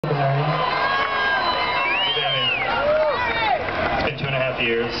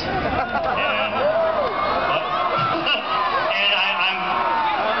fears. And I'm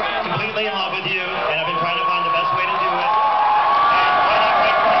completely in love with you, and I've been trying to find the best way to do it. And why not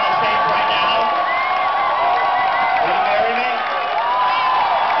right from the stage right now? Will you marry me?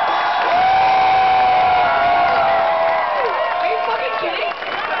 Are you fucking kidding?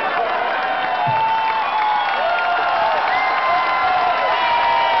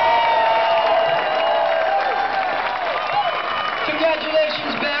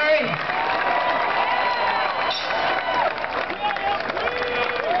 Congratulations, Barry.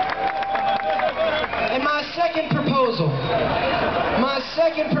 And my second proposal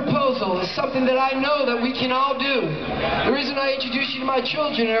is something that I know that we can all do. The reason I introduced you to my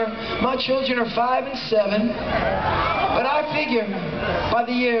children are 5 and 7. But I figure by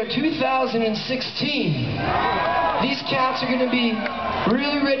the year 2016, these cats are going to be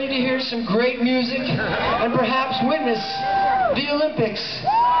really ready to hear some great music and perhaps witness the Olympics,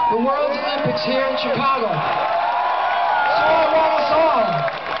 the World's Olympics here in Chicago. So I want us all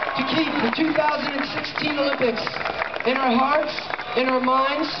to keep the 2016 Olympics in our hearts, in our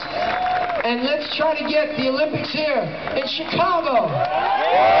minds, and let's try to get the Olympics here in Chicago.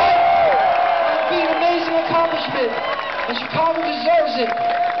 It would be an amazing accomplishment, and Chicago deserves it.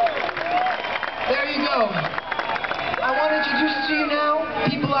 There you go. I want to introduce to you now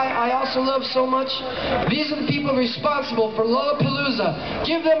people I also love so much. These are the people responsible for Lollapalooza.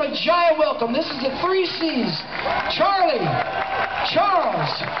 Give them a giant welcome. This is the 3 C's. Charlie, Charles,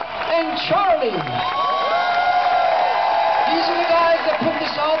 and Charlie. These are the guys that put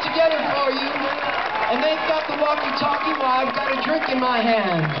this all together for you. And they've got the walkie-talkie while I've got a drink in my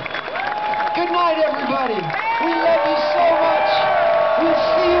hand. Good night, everybody. We love you so much. We'll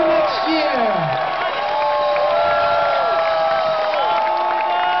see you next year.